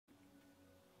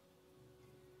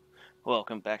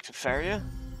Welcome back to Faeria.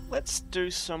 Let's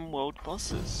do some world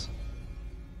bosses.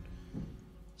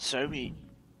 So we've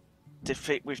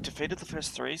defeated the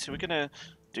first three, so we're gonna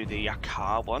do the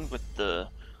Yakar one with the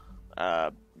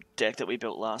deck that we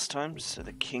built last time, so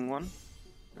the king one.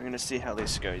 We're gonna see how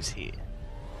this goes here.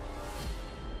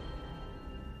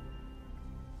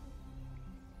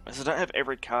 As I don't have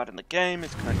every card in the game,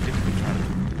 it's kind of difficult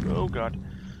trying to... Oh god.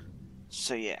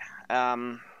 So yeah,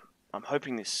 I'm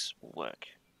hoping this will work.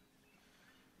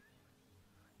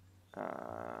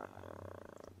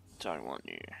 Don't want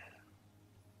you.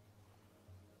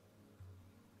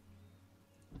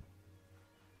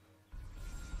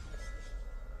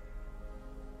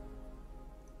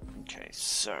 Okay,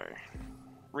 so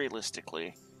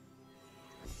realistically,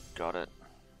 got it.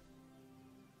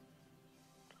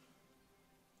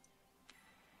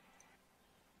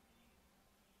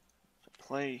 So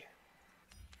play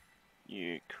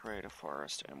you, create a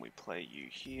forest, and we play you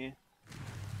here.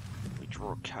 We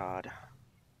draw a card.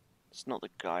 It's not the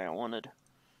guy I wanted,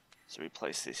 so we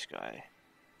place this guy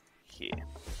here.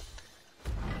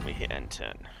 We hit end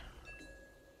turn.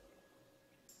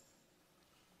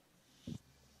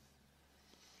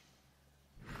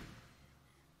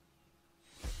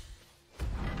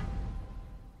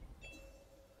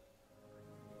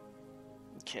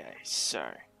 Okay,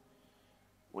 so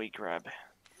we grab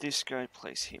this guy,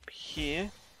 place him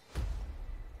here,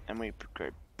 and we go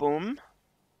boom.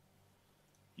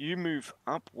 You move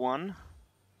up one.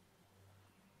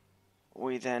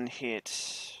 We then hit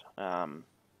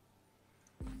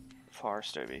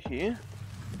forest over here,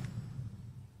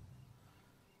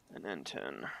 and then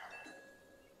turn.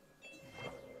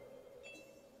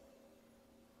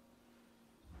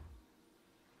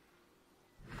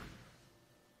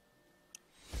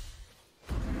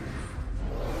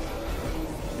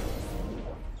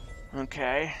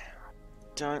 Okay,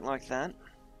 don't like that.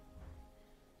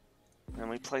 Then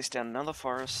we place down another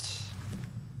forest.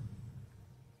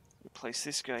 We place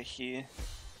this guy here.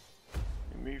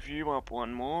 We move you up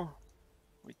one more.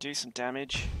 We do some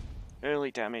damage. Early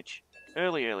damage.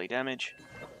 Early damage.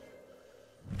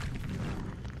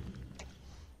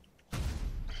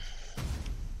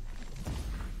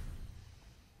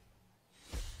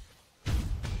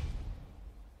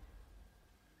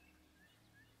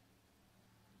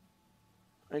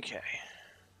 Okay.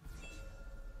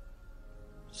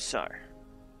 So,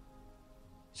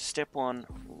 step 1,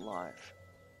 live.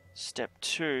 Step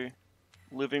 2,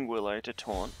 living willow to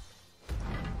taunt.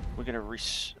 We're gonna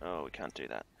oh, we can't do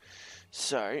that.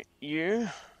 So,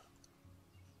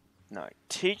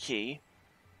 Tiki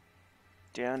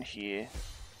down here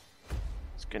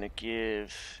is gonna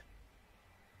give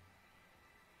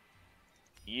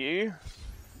you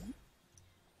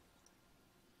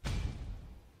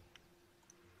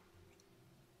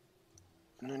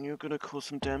and then you're gonna cause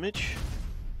some damage.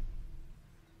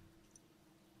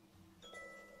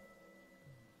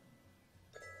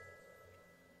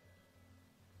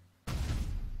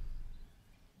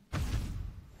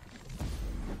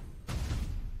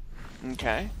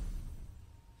 Okay.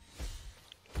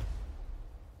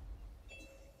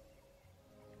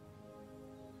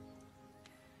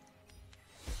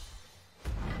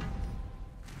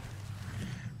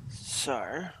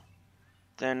 So,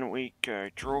 then we go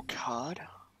draw card.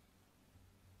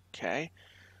 Okay,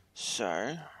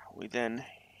 so we then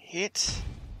hit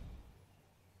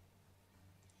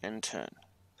and turn.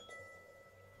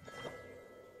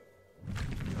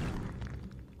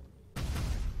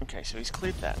 Okay, so he's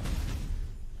cleared that.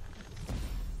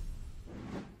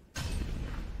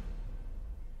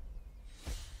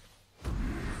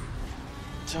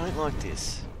 Don't like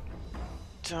this.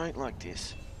 Don't like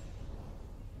this.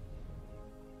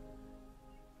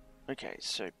 Okay,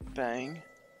 so bang.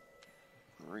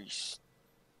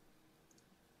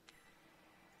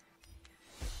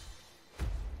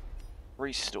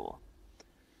 Restore.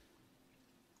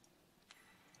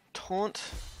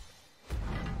 Taunt.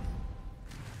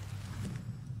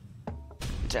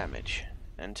 Damage.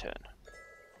 And turn.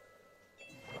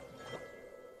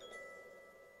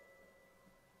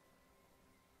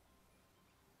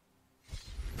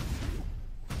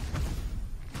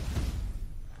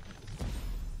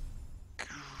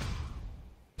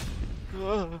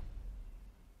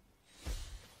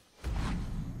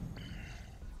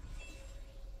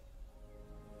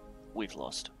 We've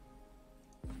lost.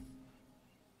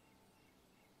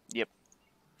 Yep.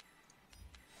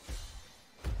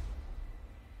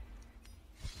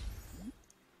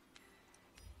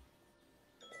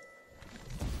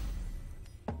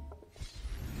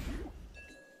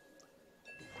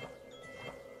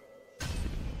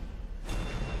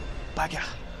 Bugger.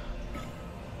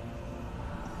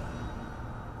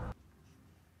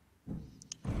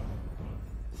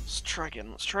 try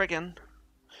again. Let's try again.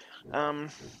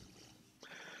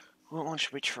 What one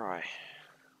should we try?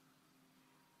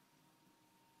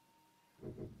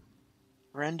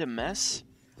 Random mess?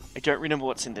 I don't remember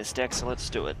what's in this deck, so let's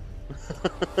do it.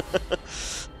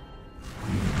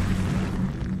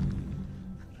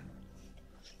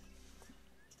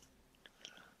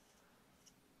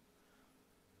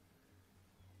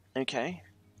 Okay.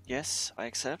 Yes, I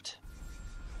accept.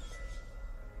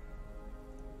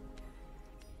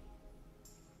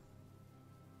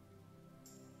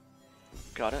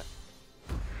 Got it.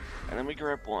 And then we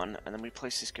grab one, and then we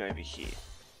place this guy over here.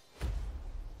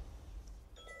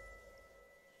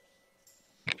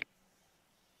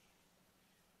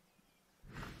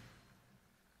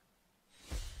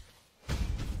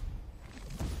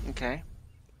 Okay.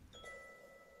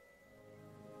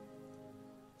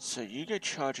 So you go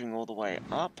charging all the way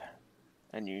up,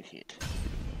 and you hit.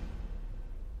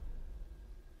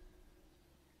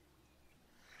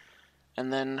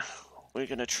 And then we're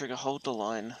going to trigger hold the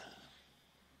line,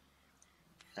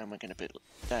 and we're going to put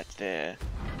that there.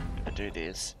 Gonna do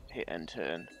this, hit and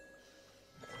turn.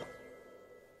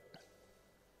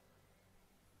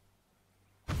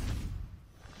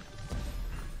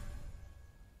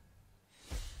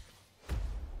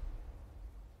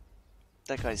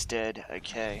 That guy's dead,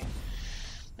 okay.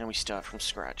 Now we start from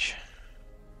scratch.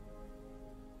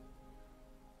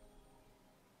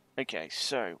 Okay,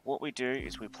 so what we do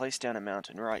is we place down a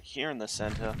mountain right here in the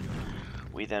center.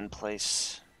 We then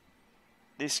place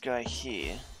this guy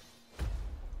here.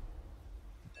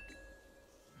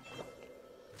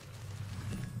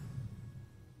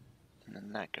 And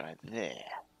then that guy there.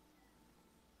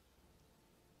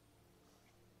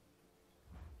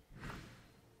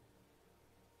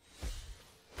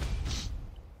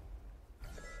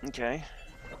 Okay.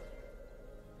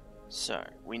 So,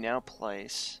 we now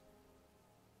place...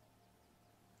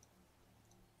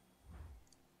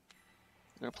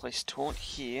 I'm going to place taunt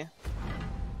here.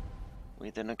 We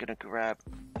then are going to grab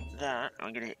that.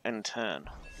 I'm going to hit end turn.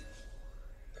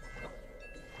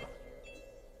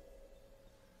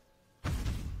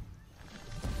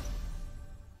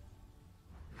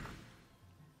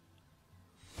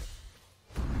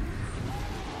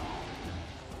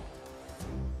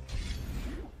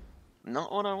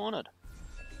 Not what I wanted.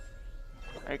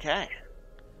 Okay.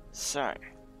 So,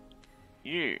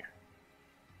 you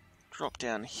drop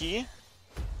down here.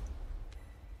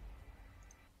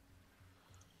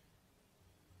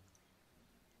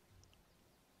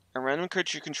 A random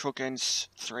creature you control gains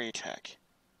 3 attack.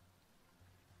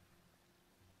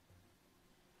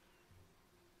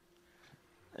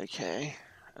 Okay.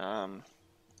 No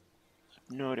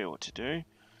idea what to do.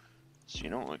 So you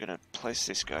know what, we're gonna place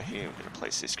this guy here, we're gonna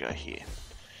place this guy here.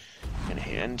 Gonna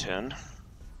hit end turn.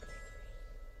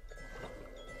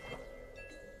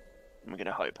 And we're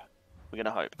gonna hope. We're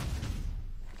gonna hope.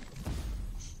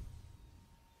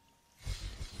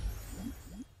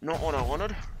 Not what I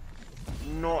wanted.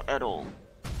 Not at all.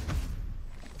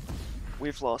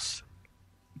 We've lost.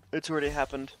 It's already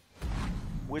happened.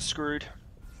 We're screwed.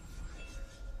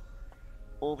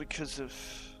 All because of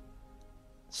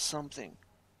something.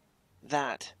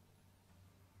 That.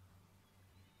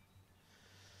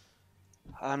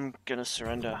 I'm gonna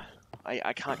surrender.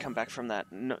 I can't come back from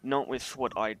that. No, not with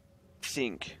what I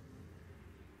think.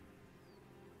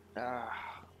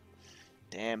 Ah.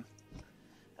 Damn.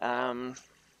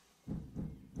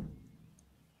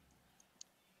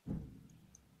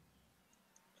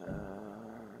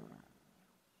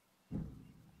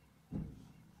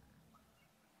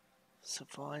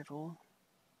 Survival?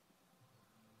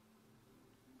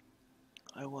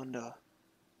 I wonder.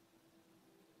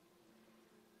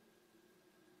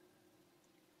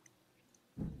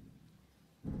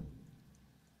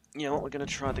 You know what, we're gonna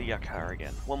try the Yakar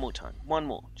again. One more time. One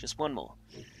more. Just one more.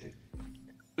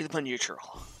 With my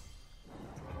neutral.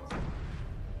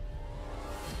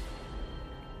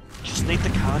 Just need the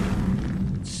card.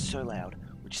 It's so loud.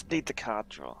 We just need the card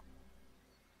draw.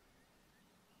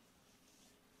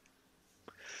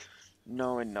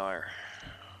 No and no.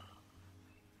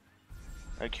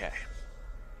 Okay.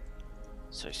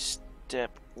 So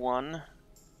step 1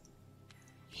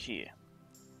 here.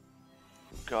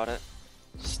 Got it.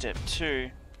 Step 2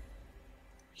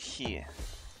 here.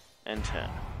 And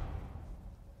turn.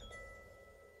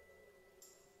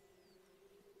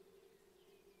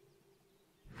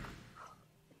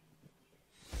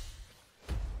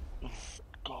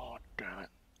 God damn it.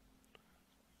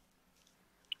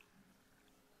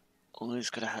 Always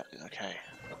gotta have. Okay.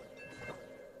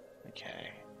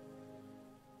 Okay.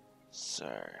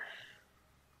 So.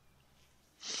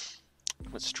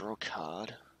 Let's draw a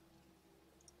card.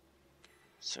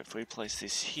 So if we place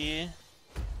this here,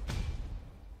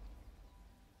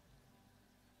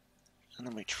 and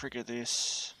then we trigger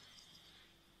this,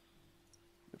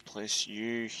 we place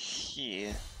you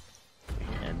here, we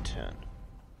can end turn.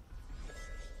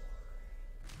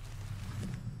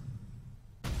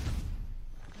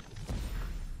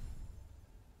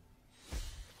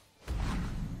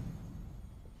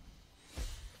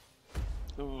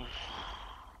 Ooh.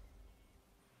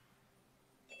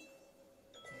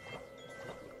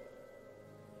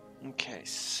 Okay,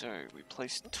 so we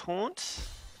place taunt,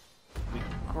 we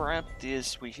grab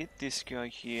this, we hit this guy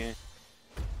here,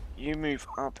 you move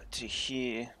up to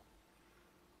here,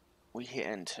 we hit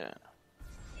end turn.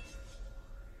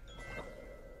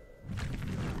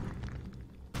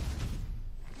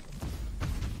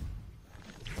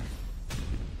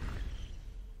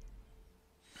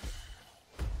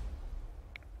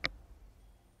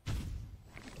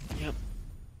 Yep.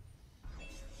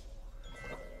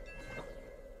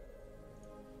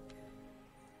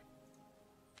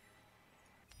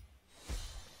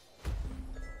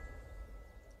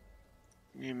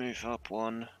 You move up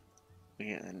one, we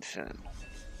get end turn.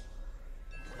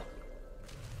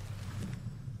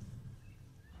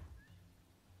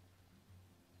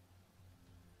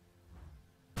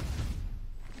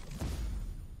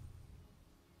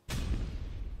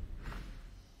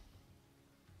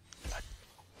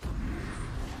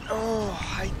 Oh,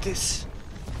 hate this.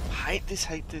 Hate this,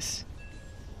 hate this.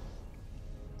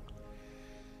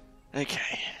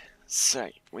 Okay, so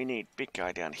we need big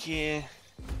guy down here.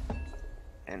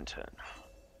 End turn.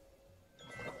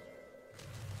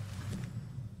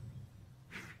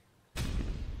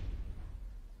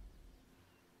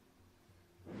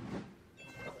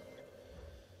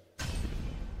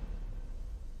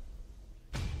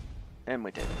 And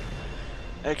we did.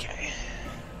 Okay.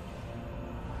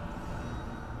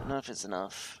 Enough is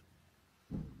enough.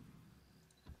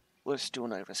 Let's do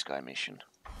an over sky mission.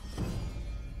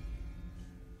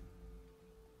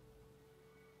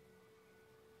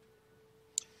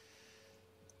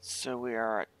 So we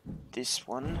are at this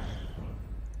one.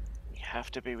 We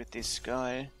have to be with this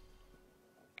guy.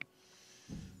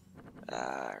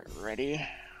 Ready?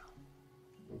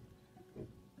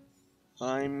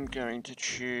 I'm going to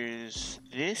choose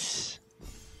this.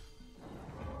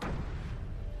 I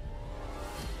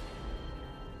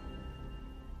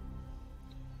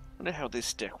wonder how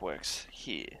this deck works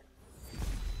here.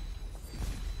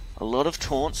 A lot of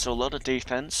taunts, so a lot of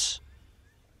defense.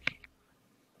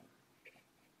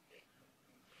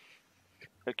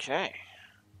 Okay.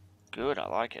 Good, I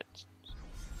like it.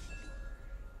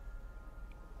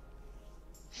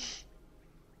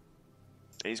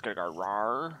 He's gonna go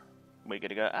rawr. We're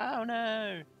gonna go, oh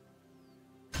no!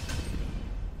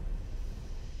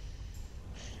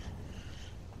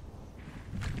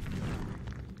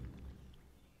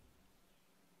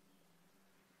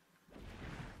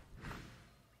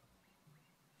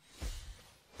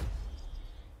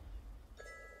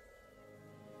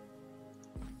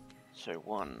 So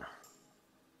 1.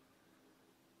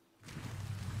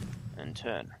 And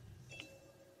turn.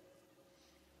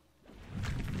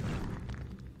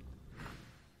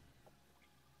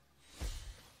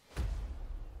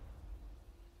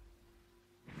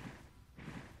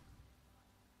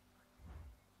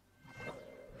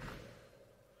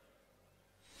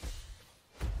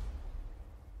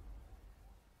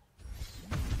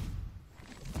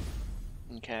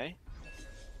 Okay.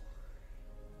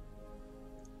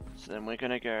 So then we're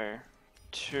gonna go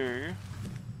 2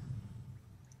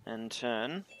 and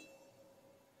turn.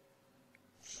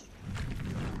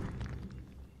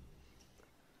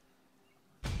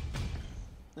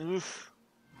 Oof.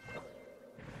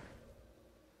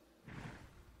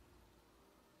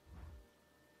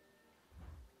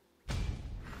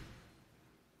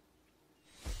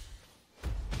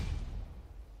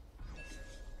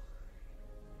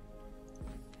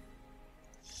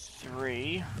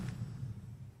 Three.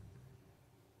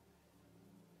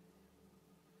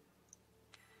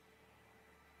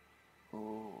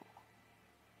 Ooh.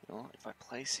 You know, if I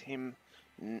place him...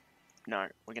 No,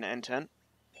 we're gonna end turn.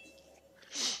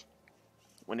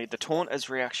 We need the taunt as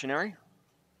reactionary.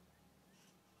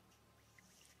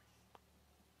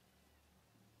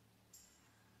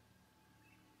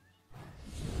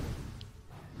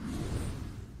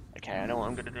 Okay, I know what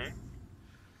I'm gonna do.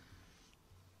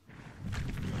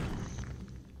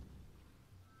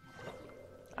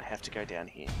 I have to go down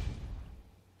here.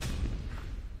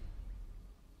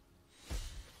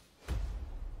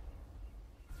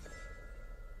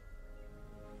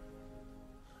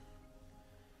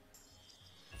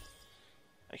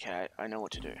 Okay, I know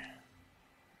what to do.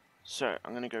 So,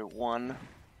 I'm gonna go 1,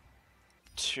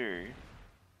 to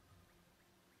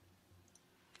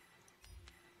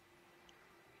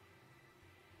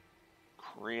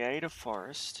create a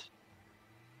forest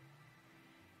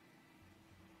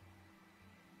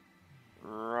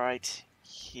right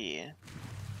here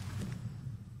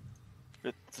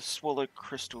with the swallow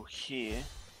crystal here.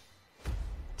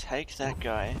 Take that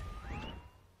guy.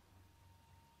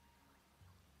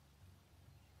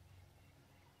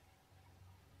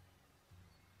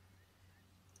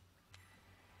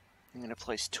 I'm going to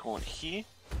place taunt here.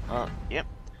 Yep.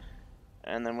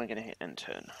 And then we're going to hit end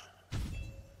turn.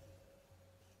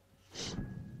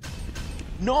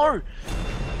 No!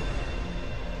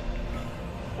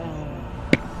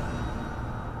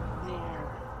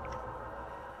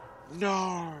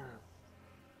 No!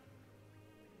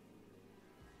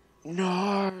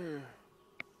 No!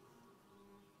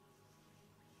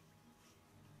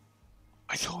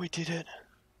 I thought we did it.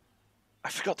 I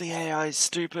forgot the AI is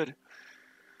stupid.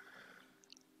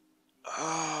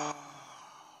 Oh,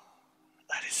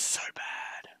 that is so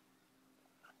bad.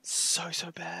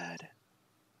 So bad.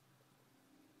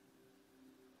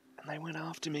 And they went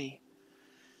after me.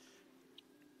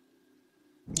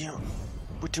 Yeah,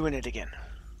 we're doing it again.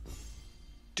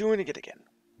 Doing it again.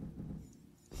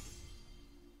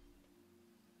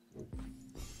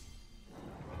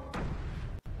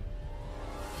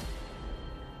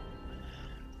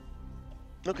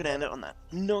 Not gonna end it on that.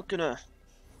 Not gonna...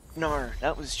 No,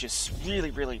 that was just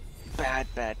really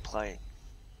bad play.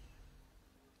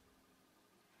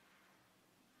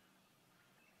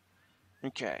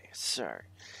 Okay, so...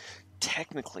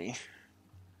 Technically...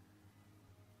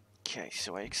 Okay,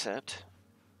 so I accept.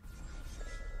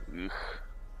 Ugh.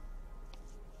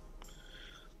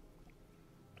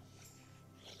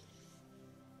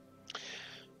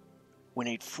 We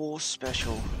need 4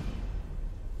 special...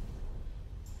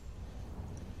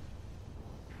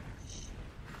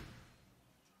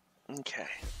 Okay.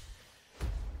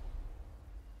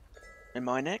 Am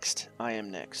I next? I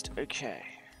am next. Okay.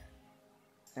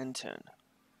 End turn.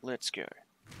 Let's go.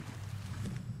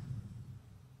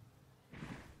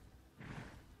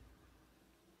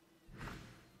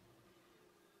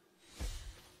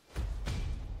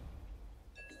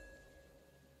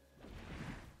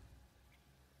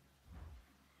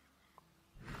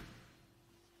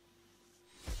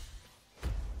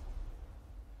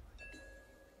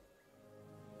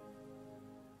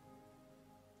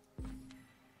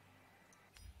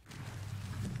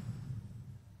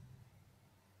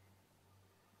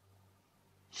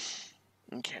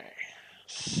 Okay,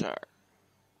 so,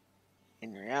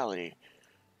 in reality, if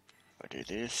I do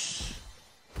this,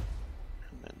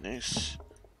 and then this,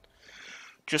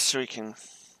 just so we can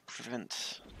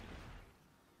prevent...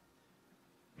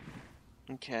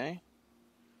 Okay.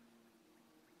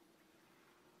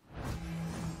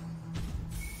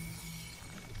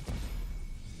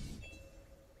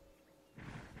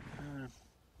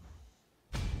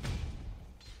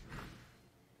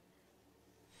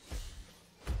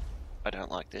 I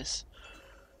don't like this.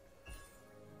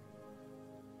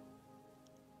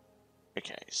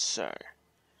 Okay, so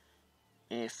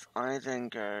if I then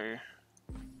go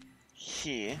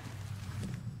here,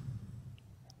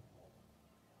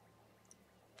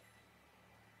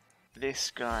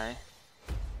 this guy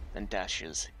then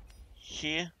dashes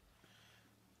here,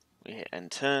 we hit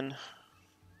end turn.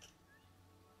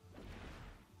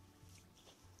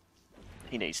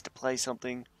 He needs to play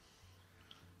something.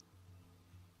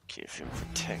 Give him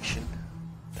protection.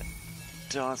 That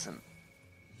doesn't.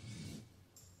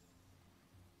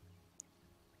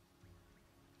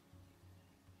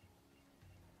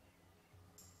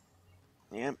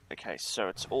 Yep, okay, so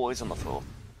it's always on the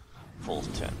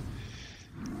fourth turn.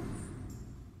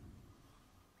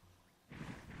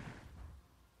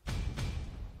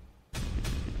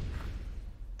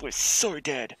 We're so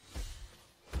dead.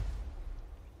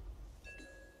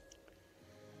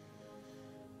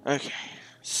 Okay,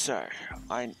 so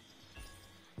I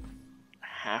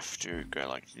have to go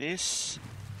like this.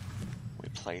 We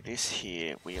play this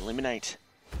here. We eliminate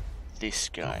this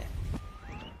guy.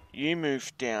 You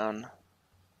move down.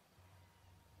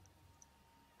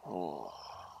 Oh,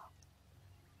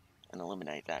 and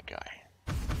eliminate that guy.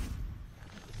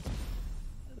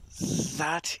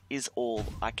 That is all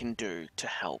I can do to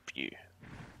help you.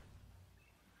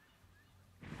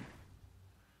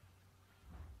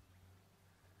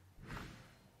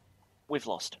 We've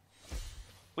lost.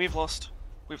 We've lost.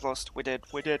 We've lost. We're dead.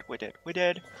 We're dead. We're dead. We're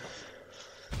dead.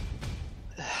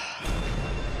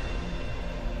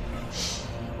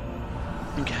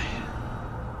 Okay.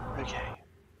 Okay.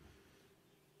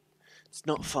 It's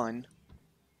not fun,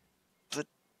 but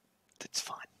it's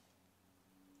fine.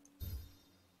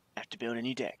 to build a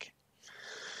new deck.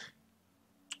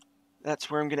 That's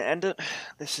where I'm going to end it.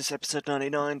 This is episode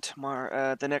 99.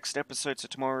 Tomorrow, the next episode, so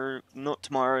tomorrow, not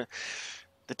tomorrow,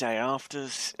 the day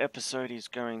after's episode is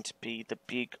going to be the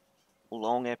big,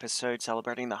 long episode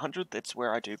celebrating the 100th. It's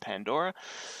where I do Pandora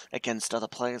against other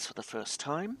players for the first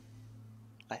time,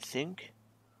 I think.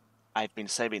 I've been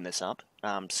saving this up.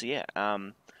 So yeah,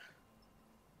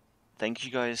 thank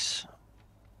you guys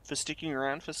for sticking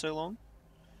around for so long.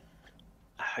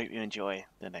 I hope you enjoy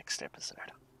the next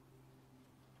episode.